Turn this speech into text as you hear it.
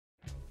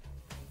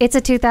It's a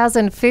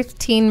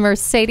 2015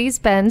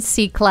 Mercedes-Benz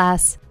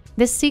C-Class.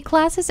 This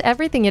C-Class is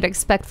everything you'd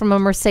expect from a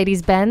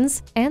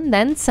Mercedes-Benz, and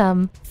then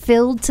some.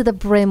 Filled to the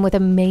brim with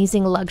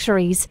amazing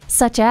luxuries,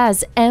 such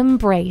as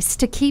M-Brace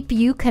to keep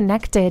you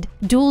connected,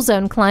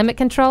 dual-zone climate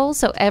control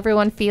so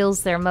everyone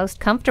feels they're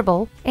most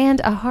comfortable, and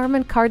a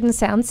Harman Kardon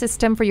sound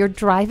system for your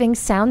driving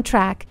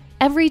soundtrack.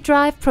 Every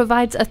drive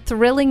provides a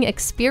thrilling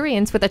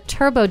experience with a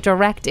turbo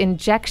direct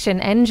injection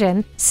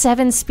engine,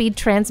 7-speed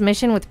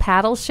transmission with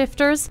paddle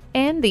shifters,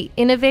 and the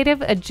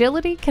innovative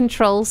Agility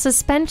Control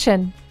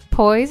suspension.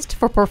 Poised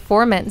for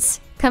performance.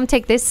 Come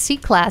take this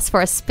C-Class for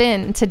a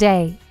spin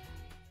today.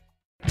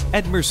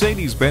 At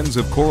Mercedes-Benz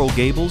of Coral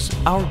Gables,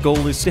 our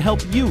goal is to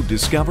help you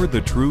discover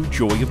the true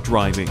joy of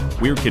driving.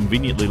 We're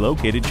conveniently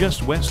located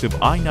just west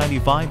of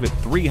I-95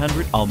 at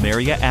 300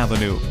 Almeria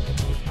Avenue.